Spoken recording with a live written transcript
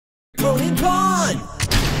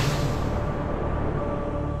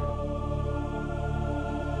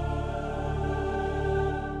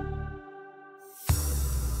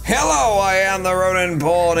Hello, I am the Ronin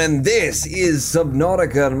Pawn, and this is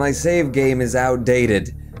Subnautica, and my save game is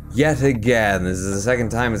outdated. Yet again. This is the second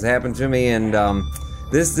time it's happened to me, and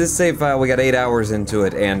this save file, we got 8 hours into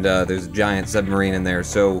it, and there's a giant submarine in there,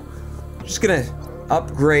 so just gonna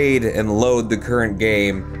upgrade and load the current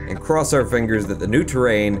game, and cross our fingers that the new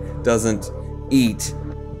terrain doesn't eat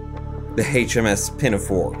the HMS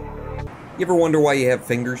Pinafore. You ever wonder why you have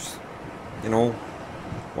fingers? You know,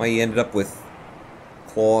 why you ended up with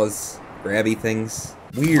claws, grabby things,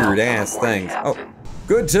 weird ass things. Oh,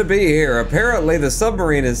 good to be here. Apparently the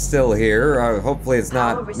submarine is still here. Hopefully it's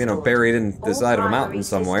not, you know, buried in the side of a mountain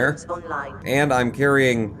somewhere. And I'm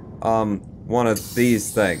carrying, one of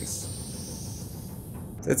these things.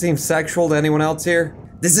 Does that seem sexual to anyone else here?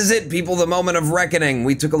 This is it, people, the moment of reckoning.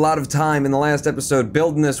 We took a lot of time in the last episode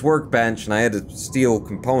building this workbench, and I had to steal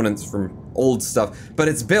components from old stuff, but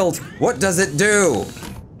it's built. What does it do?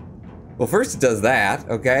 Well, first it does that,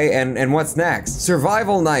 okay, and what's next?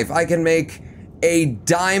 Survival knife. I can make a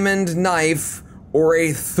diamond knife or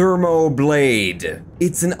a thermo blade.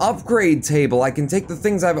 It's an upgrade table. I can take the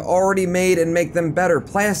things I've already made and make them better.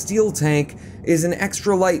 Plasteel tank is an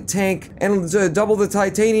extra light tank, and double the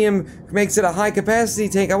titanium makes it a high capacity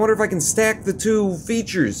tank. I wonder if I can stack the two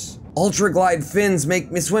features. Ultra glide fins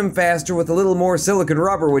make me swim faster with a little more silicon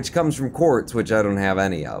rubber, which comes from quartz, which I don't have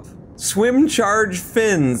any of. Swim charge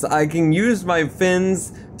fins. I can use my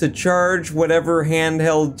fins to charge whatever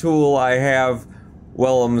handheld tool I have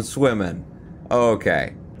while I'm swimming.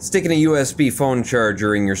 Okay. Sticking a USB phone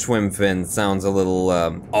charger in your swim fin sounds a little,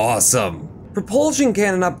 awesome. Propulsion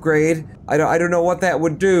cannon upgrade. I don't know what that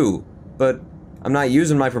would do, but I'm not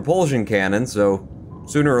using my propulsion cannon, so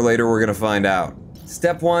sooner or later we're gonna find out.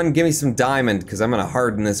 Step 1, give me some diamond, because I'm gonna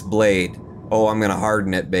harden this blade. Oh, I'm gonna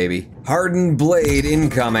harden it, baby. Hardened blade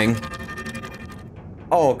incoming.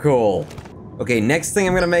 Oh, cool. Okay, next thing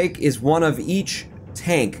I'm gonna make is one of each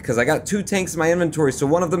tank, because I got 2 tanks in my inventory, so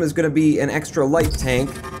one of them is gonna be an extra light tank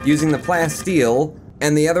using the plasteel,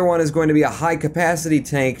 and the other one is going to be a high capacity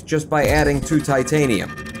tank just by adding 2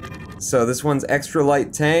 titanium. So this one's extra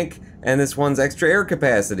light tank, and this one's extra air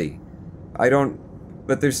capacity.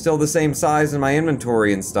 But they're still the same size in my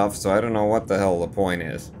inventory and stuff, so I don't know what the hell the point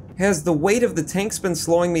is. Has the weight of the tanks been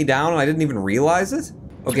slowing me down and I didn't even realize it?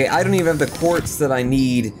 Okay, I don't even have the quartz that I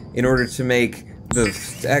need in order to make the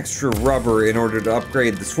extra rubber in order to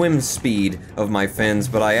upgrade the swim speed of my fins,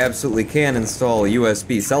 but I absolutely can install a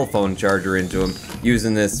USB cell phone charger into them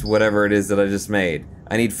using this whatever it is that I just made.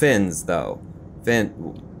 I need fins, though. Are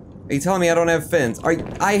you telling me I don't have fins?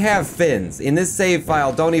 I have fins. In this save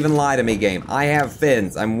file, don't even lie to me, game. I have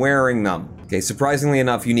fins. I'm wearing them. Okay, surprisingly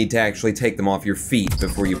enough, you need to actually take them off your feet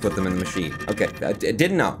before you put them in the machine. Okay,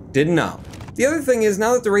 didn't know. The other thing is,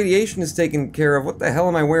 now that the radiation is taken care of, what the hell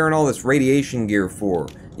am I wearing all this radiation gear for?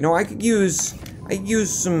 You know, I could use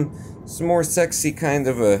some more sexy kind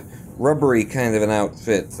of a rubbery kind of an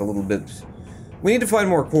outfit, a little bit. We need to find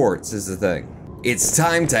more quartz, is the thing. It's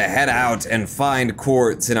time to head out and find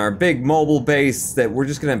quartz in our big mobile base that we're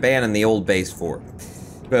just gonna abandon the old base for.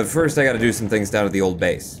 But first I gotta do some things down at the old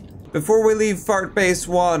base. Before we leave Fart Base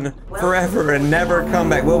 1 forever and never come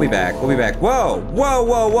back. We'll be back. Whoa!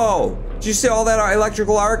 Whoa! Did you see all that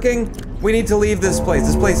electrical arcing? We need to leave this place.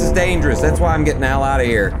 This place is dangerous. That's why I'm getting the hell out of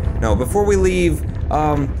here. No, before we leave,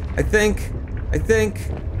 I think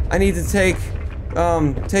I need to take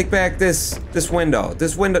back this window.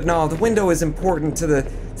 No, the window is important to the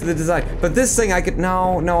design. But this thing I could,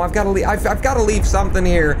 no, I've gotta leave, I've gotta leave something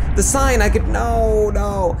here. The sign I could,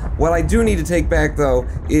 no. What I do need to take back though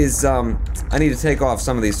is, I need to take off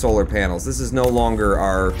some of these solar panels. This is no longer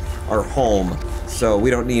our home. So we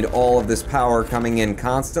don't need all of this power coming in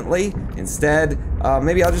constantly. Instead,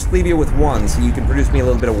 maybe I'll just leave you with one so you can produce me a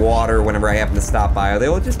little bit of water whenever I happen to stop by. Or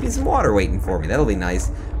there will just be some water waiting for me. That'll be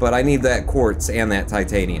nice. But I need that quartz and that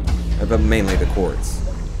titanium. But mainly the quartz.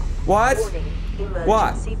 What?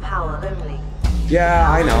 What? Yeah,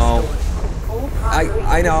 I know.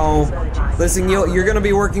 I know. Listen, you're gonna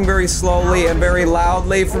be working very slowly and very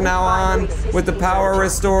loudly from now on with the power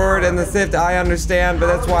restored and the theft. I understand, but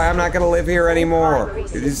that's why I'm not gonna live here anymore.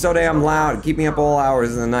 You're so damn loud. Keep me up all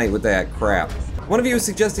hours of the night with that crap. One of you was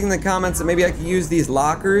suggesting in the comments that maybe I could use these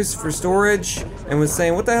lockers for storage and was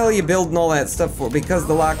saying, what the hell are you building all that stuff for? Because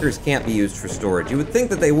the lockers can't be used for storage. You would think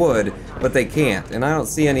that they would, but they can't. And I don't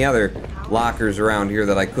see any other lockers around here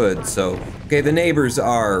that I could, so. Okay, the neighbors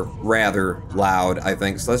are rather loud, I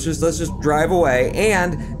think. So let's just drive away.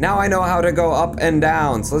 And now I know how to go up and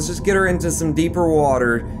down. So let's just get her into some deeper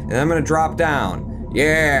water and I'm gonna drop down.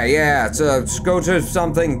 Yeah, let's go to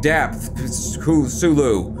something depth.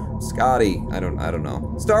 Sulu. Scotty, I don't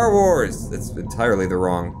know. Star Wars! That's entirely the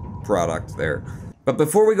wrong product there. But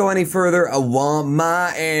before we go any further, I want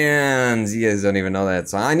my hands. You guys don't even know that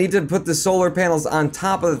song. I need to put the solar panels on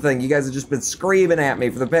top of the thing. You guys have just been screaming at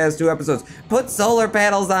me for the past 2 episodes. Put solar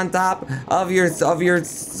panels on top of your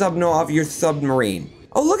submarine.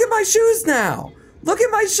 Oh, look at my shoes now. Look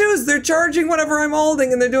at my shoes. They're charging whatever I'm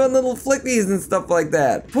holding, and they're doing little flickies and stuff like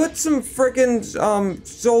that. Put some frickin'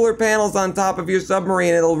 solar panels on top of your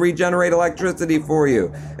submarine. It'll regenerate electricity for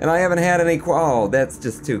you. And I haven't had any oh, that's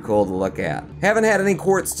just too cool to look at. Haven't had any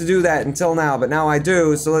quartz to do that until now, but now I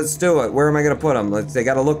do, so let's do it. Where am I gonna put them? They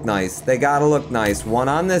gotta look nice. They gotta look nice. One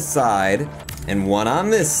on this side, and one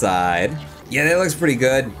on this side. Yeah, that looks pretty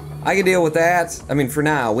good. I can deal with that. I mean, for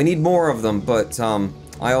now. We need more of them, but,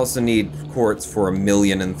 I also need quartz for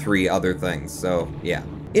 1,000,003 other things, so yeah.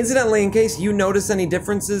 Incidentally, in case you notice any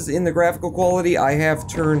differences in the graphical quality, I have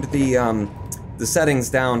turned the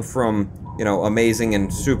settings down from, you know, amazing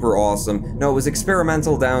and super awesome. No, it was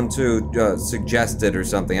experimental down to suggested or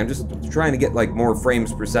something. I'm just trying to get like more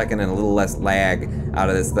frames per second and a little less lag out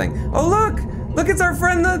of this thing. Oh look! Look, it's our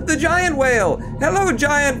friend the giant whale! Hello,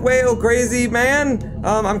 giant whale, crazy man!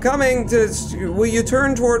 I'm coming to, will you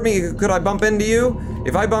turn toward me? Could I bump into you?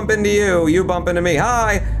 If I bump into you, you bump into me.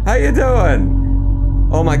 Hi, how you doing?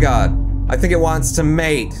 Oh my god, I think it wants to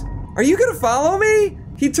mate. Are you gonna follow me?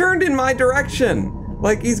 He turned in my direction.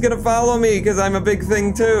 Like he's gonna follow me because I'm a big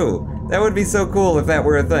thing too. That would be so cool if that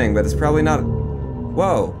were a thing, but it's probably not.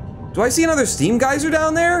 Whoa, do I see another steam geyser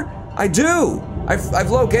down there? I do. I've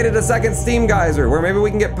located a second steam geyser where maybe we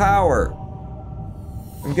can get power.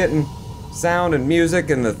 I'm getting sound and music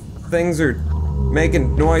and the things are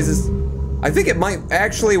making noises. I think it might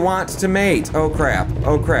actually want to mate. Oh crap,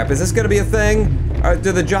 oh crap. Is this gonna be a thing?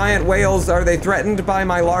 Do the giant whales, are they threatened by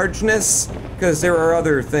my largeness? Because there are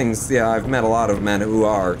other things, yeah, I've met a lot of men who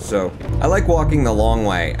are, so. I like walking the long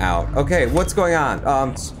way out. Okay, what's going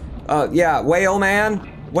on? Yeah, whale man?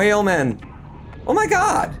 Whaleman. Oh my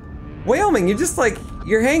god! Whaleman, you're just like,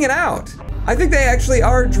 you're hanging out. I think they actually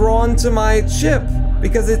are drawn to my ship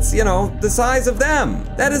because it's, you know, the size of them.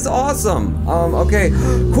 That is awesome. Okay,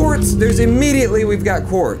 quartz, we've got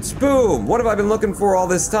quartz. Boom, what have I been looking for all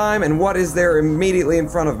this time and what is there immediately in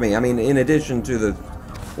front of me? I mean, in addition to the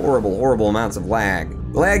horrible, horrible amounts of lag.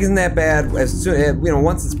 Lag isn't that bad, as soon, you know,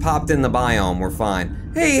 once it's popped in the biome, we're fine.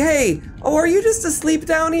 Hey, oh, are you just asleep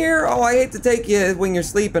down here? Oh, I hate to take you when you're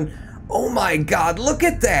sleeping. Oh my god, look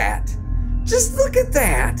at that! Just look at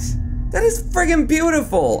that! That is friggin'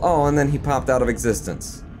 beautiful! Oh, and then he popped out of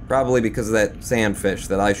existence. Probably because of that sandfish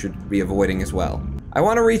that I should be avoiding as well. I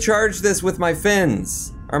want to recharge this with my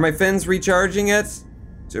fins. Are my fins recharging it?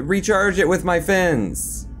 To recharge it with my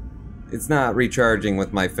fins. It's not recharging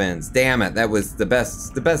with my fins. Damn it, that was the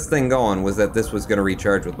best thing going was that this was gonna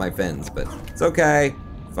recharge with my fins, but it's okay.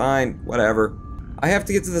 Fine, whatever. I have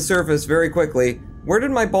to get to the surface very quickly. Where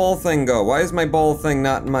did my ball thing go? Why is my ball thing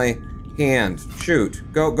not in my hand? Shoot.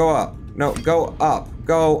 Go up. No, go up.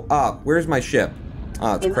 Go up. Where's my ship?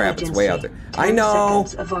 Oh, it's crap. It's way out there. I know.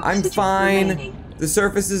 I'm fine. Remaining. The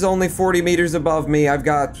surface is only 40 meters above me. I've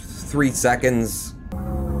got 3 seconds.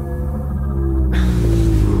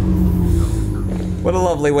 What a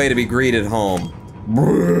lovely way to be greeted home.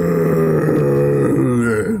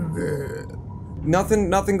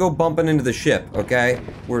 Nothing go bumping into the ship, okay?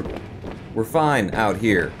 We're fine out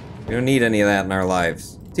here. We don't need any of that in our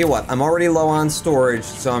lives. Tell you what, I'm already low on storage,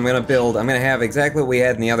 so I'm gonna have exactly what we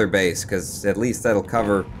had in the other base, because at least that'll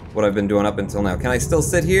cover what I've been doing up until now. Can I still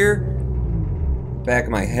sit here? Back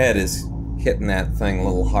of my head is hitting that thing a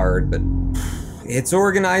little hard, but it's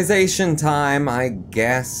organization time, I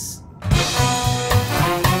guess.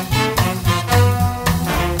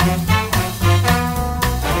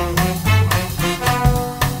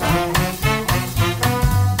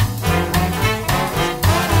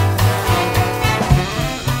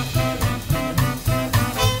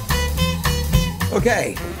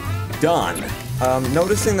 Okay, done.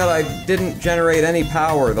 Noticing that I didn't generate any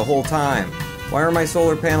power the whole time. Why are my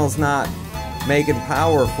solar panels not making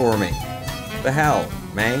power for me? The hell,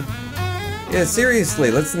 man? Yeah,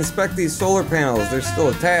 seriously, let's inspect these solar panels. They're still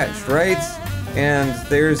attached, right? And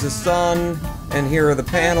there's the sun, and here are the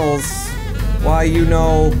panels. Why, you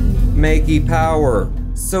know, makey power.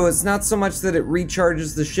 So it's not so much that it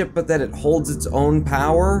recharges the ship, but that it holds its own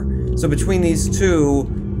power. So between these two,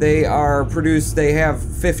 they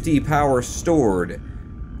have 50 power stored.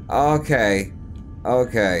 Okay.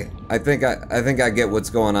 Okay. I think I get what's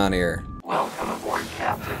going on here. Welcome aboard,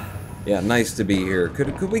 Captain. Yeah, nice to be here.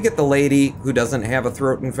 Could we get the lady who doesn't have a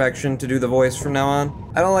throat infection to do the voice from now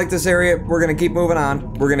on? I don't like this area. We're gonna keep moving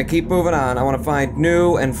on. We're gonna keep moving on. I want to find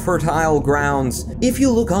new and fertile grounds. If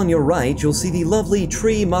you look on your right, you'll see the lovely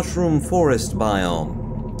tree mushroom forest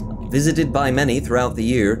biome. Visited by many throughout the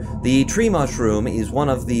year, the tree mushroom is one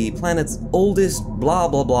of the planet's oldest blah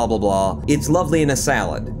blah blah blah blah. It's lovely in a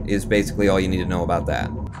salad, is basically all you need to know about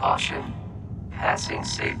that. Caution. Passing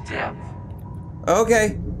safe depth.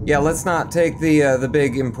 Okay. Yeah, let's not take the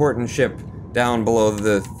big important ship down below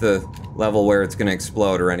the level where it's gonna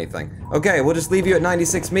explode or anything. Okay, we'll just leave you at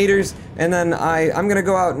 96 meters, and then I'm gonna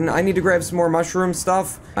go out and I need to grab some more mushroom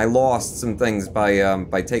stuff. I lost some things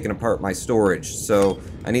by taking apart my storage, so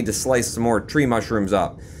I need to slice some more tree mushrooms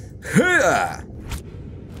up.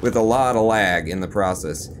 With a lot of lag in the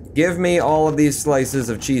process. Give me all of these slices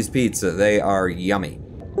of cheese pizza. They are yummy.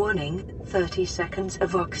 Warning, 30 seconds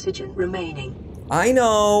of oxygen remaining. I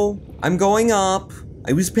know. I'm going up.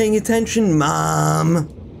 I was paying attention, Mom.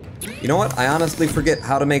 You know what? I honestly forget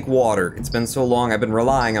how to make water. It's been so long. I've been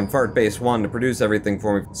relying on Fart Base 1 to produce everything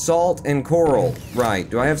for me. Salt and coral. Right.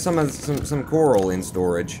 Do I have some coral in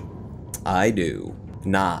storage? I do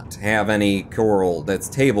not have any coral. That's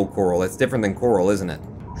table coral. That's different than coral, isn't it?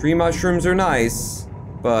 Tree mushrooms are nice,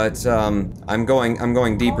 but I'm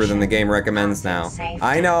going deeper than the game recommends now.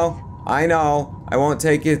 I know. I won't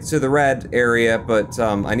take you to the red area, but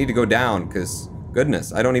I need to go down, because,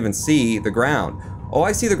 goodness, I don't even see the ground. Oh,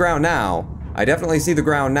 I see the ground now. I definitely see the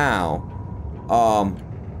ground now.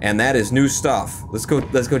 And that is new stuff. Let's go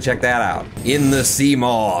check that out. In the sea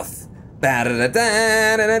moth. Aboard,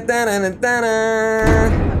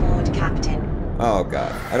 Captain. Oh,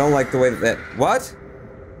 God. I don't like the way that... What?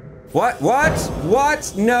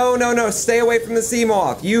 What? No. Stay away from the sea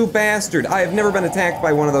moth, you bastard. I have never been attacked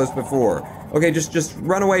by one of those before. Okay, just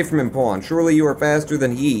run away from him, Pawn. Surely you are faster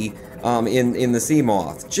than he, in the sea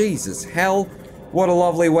moth. Jesus, hell. What a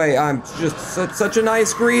lovely way. I'm just such a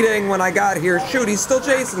nice greeting when I got here. Shoot, he's still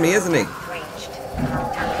chasing me, isn't he?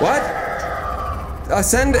 What?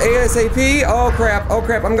 Ascend ASAP? Oh crap,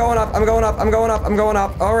 I'm going up.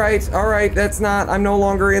 All right, that's not, I'm no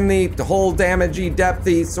longer in the whole damagey,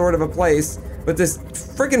 depthy sort of a place. But this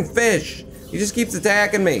freaking fish, he just keeps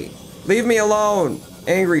attacking me. Leave me alone,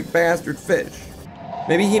 angry bastard fish.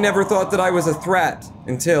 Maybe he never thought that I was a threat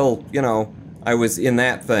until, you know, I was in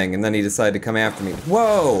that thing, and then he decided to come after me.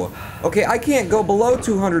 Whoa! Okay, I can't go below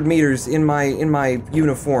 200 meters in my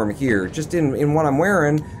uniform here, just in what I'm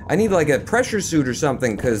wearing. I need like a pressure suit or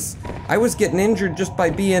something, because I was getting injured just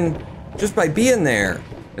by being there.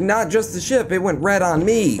 And not just the ship, it went red on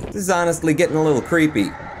me. This is honestly getting a little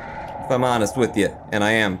creepy, if I'm honest with you. And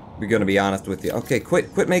I am gonna be honest with you. Okay,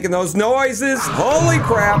 quit making those noises! Holy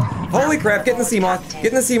crap! Get in the sea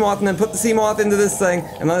moth, and then put the sea moth into this thing,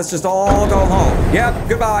 and then let's just all go home. Yep,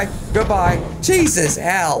 goodbye. Jesus,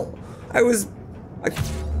 hell!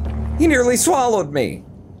 He nearly swallowed me.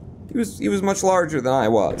 He was much larger than I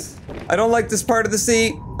was. I don't like this part of the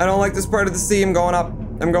sea. I'm going up,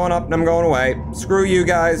 and I'm going away. Screw you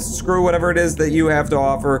guys, screw whatever it is that you have to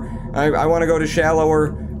offer. I want to go to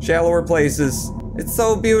shallower places. It's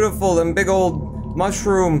so beautiful, them big old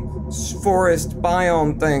mushroom forest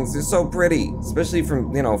biome things. They're so pretty, especially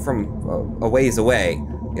from, you know, a ways away,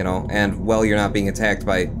 you know, and well, you're not being attacked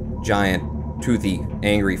by giant, toothy,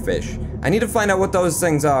 angry fish. I need to find out what those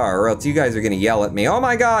things are, or else you guys are gonna yell at me. Oh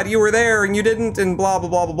my God, you were there and you didn't, and blah blah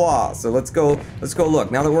blah blah blah. So let's go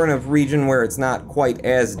look. Now that we're in a region where it's not quite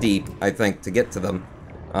as deep, I think, to get to them.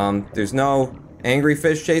 There's no angry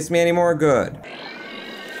fish chasing me anymore. Good.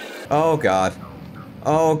 Oh God,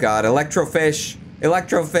 electrofish.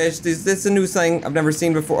 Is this a new thing I've never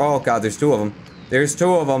seen before? Oh God, there's two of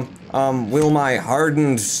them. Will my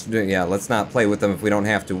hardened... Yeah, let's not play with them if we don't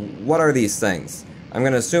have to. What are these things? I'm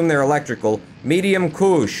gonna assume they're electrical. Medium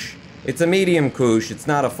koosh. It's a medium koosh. It's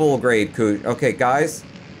not a full grade koosh. Okay, guys,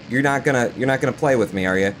 you're not gonna play with me,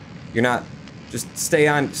 are you? You're not. Just stay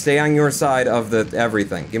on your side of the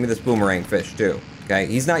everything. Give me this boomerang fish too. Okay,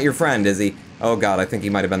 he's not your friend, is he? Oh God, I think he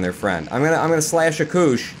might have been their friend. I'm gonna slash a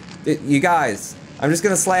koosh. You guys, I'm just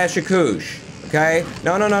gonna slash a koosh. Okay?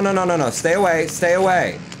 No. Stay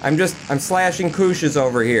away. I'm slashing kooshes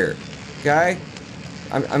over here. Okay?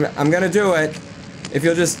 I'm gonna do it. If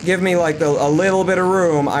you'll just give me like a little bit of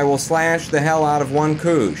room, I will slash the hell out of one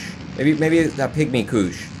koosh. Maybe a pygmy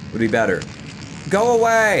koosh would be better. Go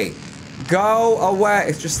away!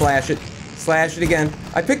 It's just slash it. Slash it again.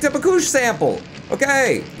 I picked up a koosh sample!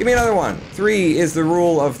 Okay, give me another one. 3 is the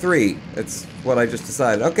rule of 3. That's what I just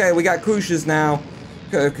decided. Okay, we got kooshes now.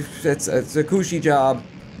 It's a kooshy job.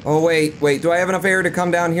 Oh wait, do I have enough air to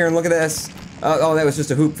come down here and look at this? Oh, that was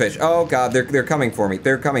just a hoop fish. Oh god, they're coming for me.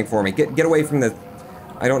 They're coming for me. Get away from the...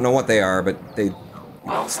 I don't know what they are, but they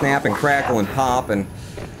snap and crackle and pop, and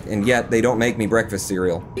yet they don't make me breakfast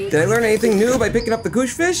cereal. Did I learn anything new by picking up the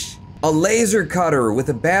goosh fish? A laser cutter. With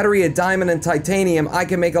a battery of diamond and titanium, I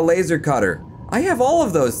can make a laser cutter. I have all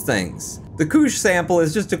of those things. The Koosh sample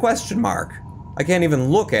is just a question mark. I can't even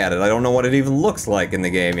look at it. I don't know what it even looks like in the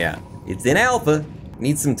game yet. It's in alpha.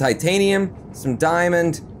 Need some titanium, some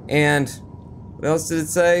diamond, and what else did it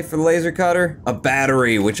say for the laser cutter? A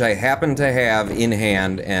battery, which I happen to have in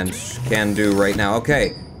hand and can do right now.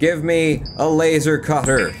 Okay, give me a laser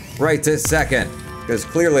cutter right this second, because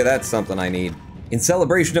clearly that's something I need. In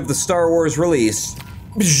celebration of the Star Wars release.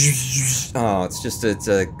 Oh, it's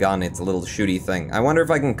a gun, it's a little shooty thing. I wonder if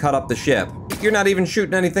I can cut up the ship. You're not even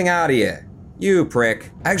shooting anything out of you. You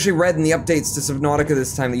prick. I actually read in the updates to Subnautica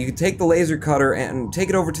this time that you can take the laser cutter and take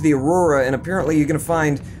it over to the Aurora, and apparently you're gonna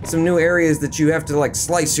find some new areas that you have to, like,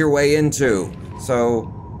 slice your way into.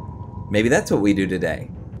 So, maybe that's what we do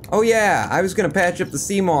today. Oh yeah, I was gonna patch up the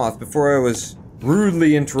sea moth before I was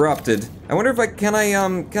rudely interrupted. I wonder if can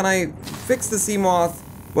I fix the sea moth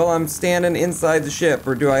while I'm standing inside the ship,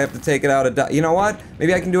 or do I have to take it out you know what?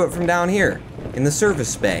 Maybe I can do it from down here, in the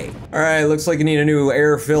service bay. Alright, looks like you need a new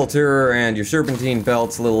air filter, and your serpentine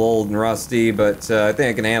belt's a little old and rusty, but I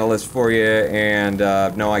think I can handle this for you, and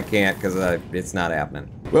no I can't, because it's not happening.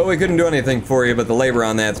 Well, we couldn't do anything for you, but the labor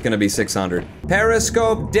on that's gonna be 600.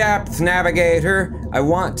 Periscope depth navigator. I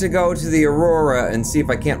want to go to the Aurora and see if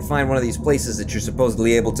I can't find one of these places that you're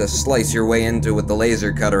supposedly able to slice your way into with the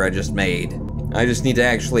laser cutter I just made. I just need to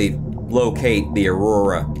actually locate the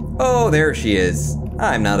Aurora. Oh, there she is.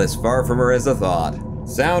 I'm not as far from her as I thought.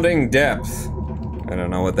 Sounding depth. I don't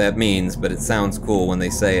know what that means, but it sounds cool when they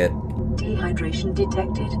say it. Dehydration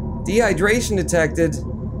detected. Dehydration detected?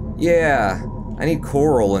 Yeah, I need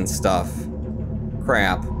coral and stuff.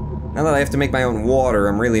 Crap. Now that I have to make my own water,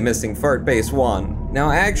 I'm really missing Fart Base 1. Now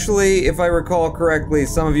actually, if I recall correctly,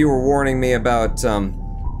 some of you were warning me about,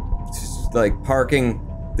 just, like, parking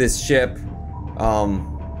this ship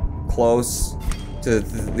close to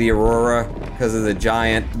the Aurora because of the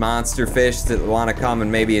giant monster fish that want to come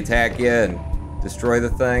and maybe attack you and destroy the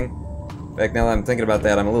thing. In fact, now that I'm thinking about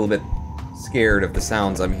that, I'm a little bit scared of the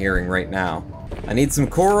sounds I'm hearing right now. I need some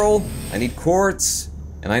coral, I need quartz,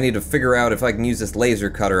 and I need to figure out if I can use this laser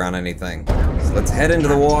cutter on anything. So let's head into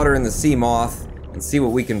the water in the sea moth and see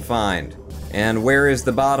what we can find. And where is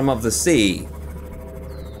the bottom of the sea?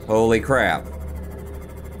 Holy crap.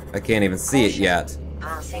 I can't even see it yet.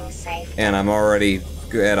 And I'm already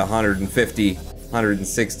at 150,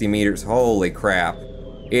 160 meters. Holy crap.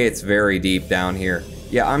 It's very deep down here.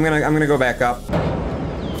 Yeah, I'm gonna go back up.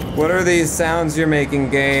 What are these sounds you're making,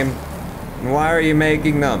 game? And why are you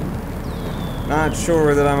making them? Not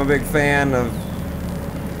sure that I'm a big fan of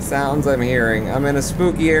sounds I'm hearing. I'm in a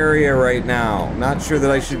spooky area right now. Not sure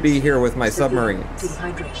that I should be here with my submarines.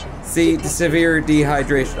 See, severe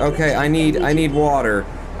dehydration. Okay, I need water.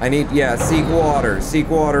 Seek water. Seek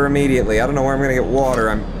water immediately. I don't know where I'm gonna get water.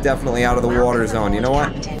 I'm definitely out of the water zone. You know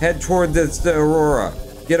what? Head toward the Aurora.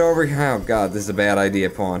 Get over here. Oh god, this is a bad idea,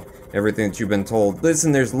 Pawn. Everything that you've been told.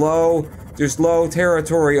 Listen, there's low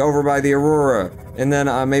territory over by the Aurora. And then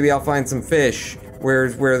maybe I'll find some fish where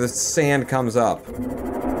the sand comes up.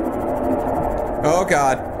 Oh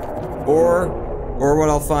god. Or what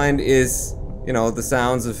I'll find is, you know, the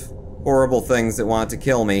sounds of horrible things that want to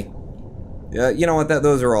kill me. You know what,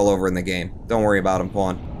 those are all over in the game. Don't worry about them,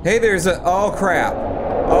 Pawn. Hey, there's oh crap.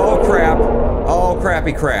 Oh crap. Oh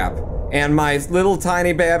crappy crap. And my little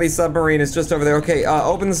tiny babby submarine is just over there. Okay,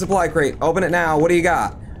 open the supply crate. Open it now. What do you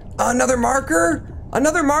got? Another marker?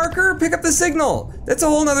 Another marker? Pick up the signal. That's a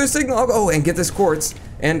whole nother signal. Oh, and get this quartz.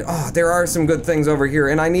 And, oh, there are some good things over here.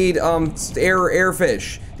 And I need,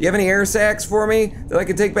 airfish. Do you have any air sacs for me that I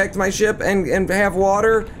could take back to my ship and have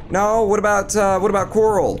water? No? What about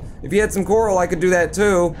coral? If you had some coral, I could do that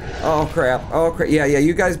too. Oh, crap. Oh, crap. Yeah,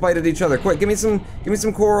 you guys bite at each other. Quick, give me some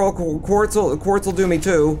coral. Quartz will do me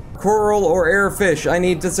too. Coral or airfish. I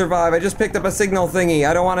need to survive. I just picked up a signal thingy.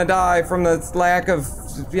 I don't want to die from the lack of,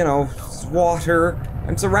 you know, water.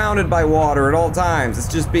 I'm surrounded by water at all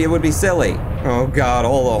times. It would be silly. Oh god,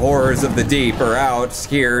 all the horrors of the deep are out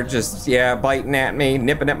here, just, yeah, biting at me,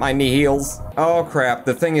 nipping at my knee heels. Oh crap,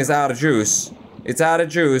 the thing is out of juice. It's out of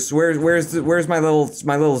juice. Where's my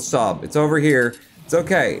little sub? It's over here. It's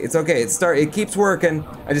okay, it keeps working.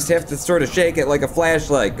 I just have to sort of shake it like a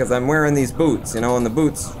flashlight, because I'm wearing these boots, you know, and the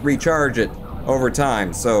boots recharge it over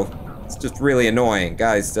time, so it's just really annoying.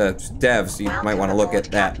 Guys, devs, you might want to look at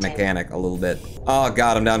that mechanic a little bit. Oh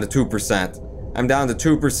god, I'm down to 2%. I'm down to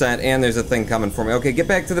 2%, and there's a thing coming for me. Okay, get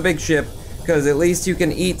back to the big ship. because at least you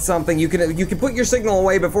can eat something. You can put your signal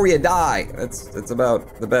away before you die. That's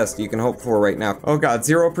about the best you can hope for right now. Oh god,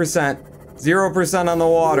 0%. 0% on the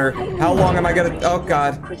water. How long am I gonna? Oh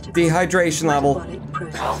god, dehydration level.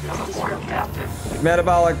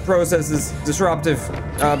 Metabolic process is disruptive.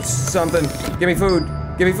 Something. Give me food.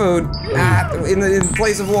 Give me food. Ah, in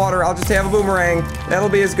place of water, I'll just have a boomerang. That'll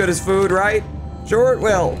be as good as food, right? Sure it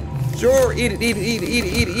will. Sure, eat it, eat it, eat it, eat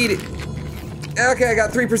it, eat it, eat it. Okay, I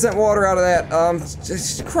got 3% water out of that.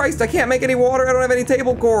 Christ, I can't make any water. I don't have any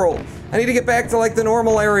table coral. I need to get back to like the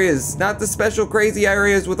normal areas, not the special crazy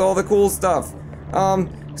areas with all the cool stuff.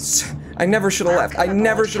 I never should have left. I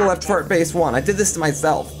never should have left Fart Base 1. I did this to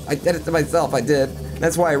myself. I did it to myself, I did.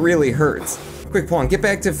 That's why it really hurts. Quick pawn, get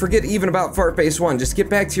back to, forget even about Fart Base 1, just get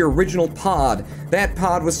back to your original pod. That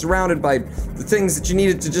pod was surrounded by the things that you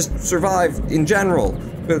needed to just survive in general,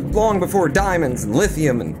 but long before diamonds and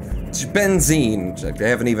lithium and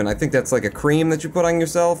benzene. I think that's like a cream that you put on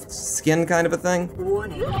yourself, skin kind of a thing.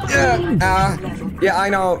 Yeah, I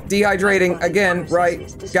know, dehydrating, again,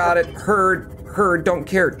 right, got it, heard, don't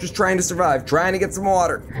care, just trying to survive, trying to get some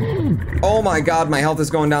water. Oh my god, my health is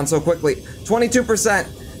going down so quickly.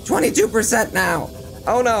 22%. 22% now.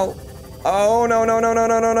 Oh no. Oh no, no, no, no,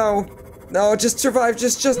 no, no, no. No, just survive,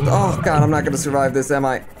 just, oh god, I'm not gonna survive this, am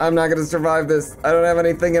I? I'm not gonna survive this. I don't have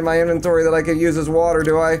anything in my inventory that I could use as water,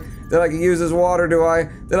 do I? That I could use as water, do I?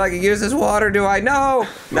 That I could use as water, do I? No!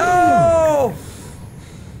 No!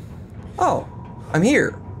 Oh, I'm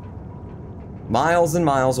here. Miles and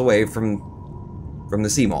miles away from the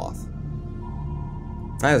sea moth.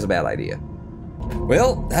 That was a bad idea.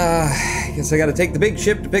 Well, I guess I gotta take the big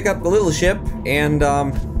ship to pick up the little ship and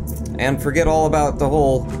forget all about the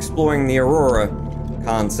whole exploring the Aurora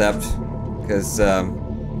concept, because,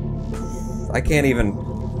 I can't even,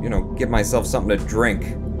 you know, get myself something to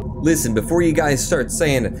drink. Listen, before you guys start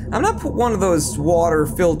saying it, I'm not put one of those water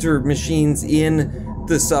filter machines in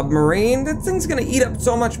the submarine. That thing's gonna eat up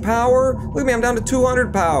so much power. Look at me, I'm down to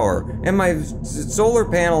 200 power, and my solar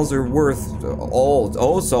panels are worth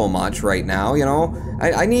oh so much right now, you know?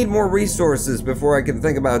 I need more resources before I can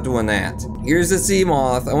think about doing that. Here's a sea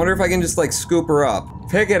moth. I wonder if I can just like scoop her up.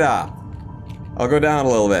 Pick it up. I'll go down a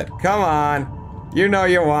little bit. Come on. You know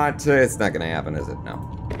you want to. It's not gonna happen, is it? No.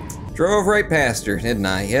 Drove right past her, didn't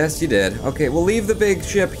I? Yes, you did. Okay, we'll leave the big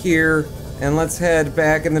ship here, and let's head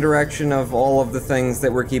back in the direction of all of the things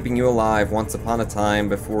that were keeping you alive once upon a time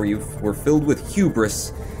before you were filled with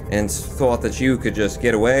hubris and thought that you could just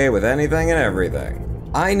get away with anything and everything.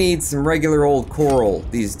 I need some regular old coral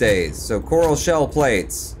these days, so coral shell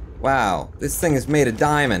plates. Wow, this thing is made of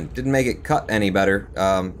diamond. Didn't make it cut any better,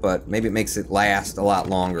 but maybe it makes it last a lot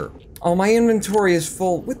longer. Oh, my inventory is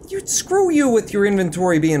full. Screw you with your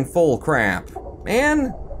inventory being full crap.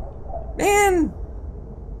 Man.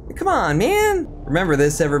 Come on, man. Remember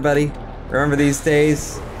this, everybody? Remember these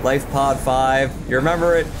days? Life Pod 5. You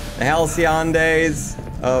remember it? The halcyon days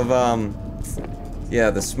of, yeah,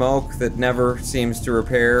 the smoke that never seems to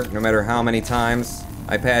repair, no matter how many times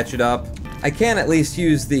I patch it up. I can at least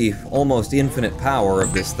use the almost infinite power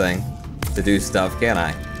of this thing to do stuff, can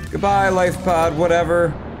I? Goodbye, Life Pod,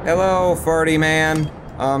 whatever. Hello, farty man.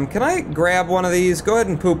 Can I grab one of these? Go ahead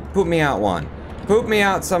and poop me out one. Poop me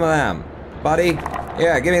out some of them. Buddy?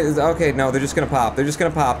 Yeah, give me this. Okay, no, they're just gonna pop. They're just gonna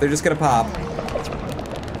pop. They're just gonna pop.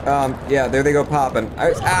 Yeah, there they go popping.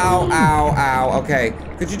 Ow. Okay.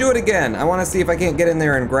 Could you do it again? I want to see if I can't get in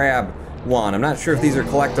there and grab one. I'm not sure if these are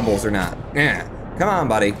collectibles or not. Yeah. Come on,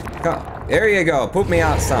 buddy. Come. There you go. Poop me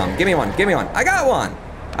out some. Give me one. Give me one. I got one.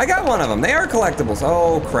 I got one of them. They are collectibles.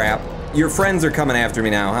 Oh, crap. Your friends are coming after me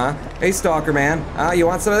now, huh? Hey, stalker man. You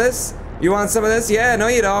want some of this? You want some of this? Yeah, no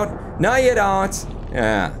you don't. No you don't.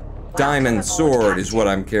 Yeah. Diamond sword is what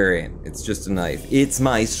I'm carrying. It's just a knife. It's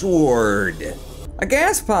my sword. A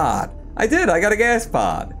gas pod. I got a gas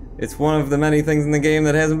pod. It's one of the many things in the game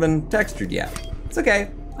that hasn't been textured yet. It's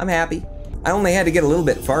okay. I'm happy. I only had to get a little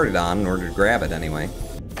bit farted on in order to grab it anyway.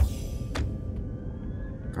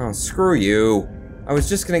 Oh, screw you. I was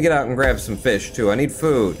just gonna get out and grab some fish too. I need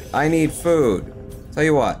food. I need food. Tell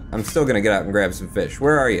you what, I'm still gonna get out and grab some fish.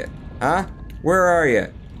 Where are you? Huh? Where are you?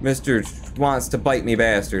 Mr. wants to bite me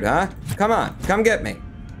bastard, huh? Come on, come get me.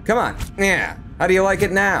 Come on. Yeah. How do you like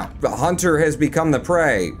it now? The hunter has become the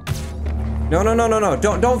prey. No.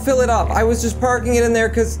 Don't fill it up. I was just parking it in there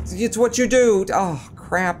because it's what you do. Oh,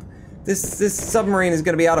 crap. This submarine is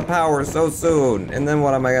gonna be out of power so soon. And then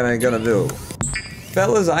what am I gonna do?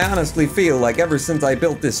 Fellas, I honestly feel like ever since I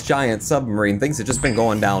built this giant submarine, things have just been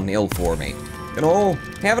going downhill for me. You know,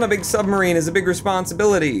 having a big submarine is a big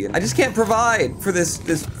responsibility. I just can't provide for this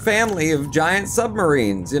family of giant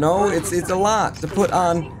submarines, you know? It's a lot to put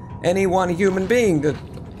on any one human being to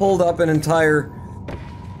hold up an entire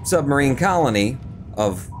submarine colony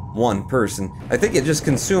of one person. I think it just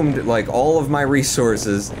consumed like all of my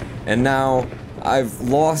resources, and now I've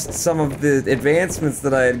lost some of the advancements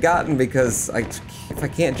that I had gotten because if I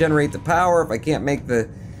can't generate the power, if I can't make the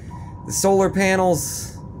solar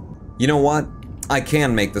panels, you know what? I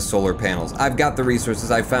can make the solar panels. I've got the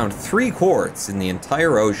resources. I found 3 quartz in the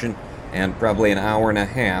entire ocean and probably an hour and a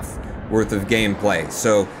half worth of gameplay.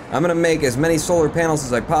 So I'm gonna make as many solar panels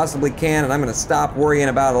as I possibly can, and I'm gonna stop worrying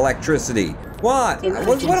about electricity. What?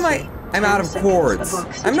 What am I? I'm out of quartz.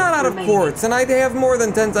 I'm not out of quartz, and I have more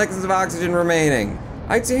than 10 seconds of oxygen remaining.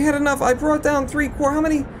 I had enough. I brought down 3 quartz.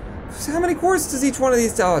 How many quartz does each one of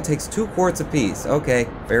these? Oh, it takes 2 quartz apiece. Okay,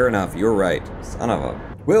 fair enough. You're right. Son of a.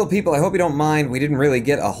 Well, people, I hope you don't mind. We didn't really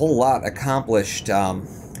get a whole lot accomplished. I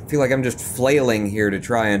feel like I'm just flailing here to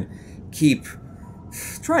try and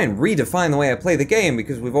redefine the way I play the game,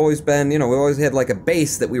 because we've always been, you know, we always had like a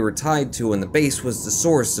base that we were tied to, and the base was the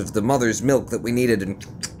source of the mother's milk that we needed,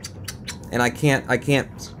 and I can't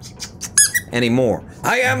anymore.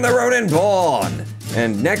 I am the Ronin Pawn!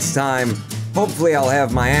 And next time, hopefully I'll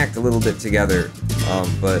have my act a little bit together.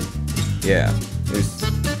 But yeah,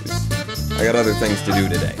 I got other things to do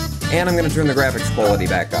today. And I'm gonna turn the graphics quality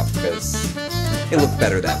back up, because it looked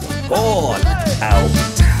better that way. Pawn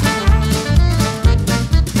out.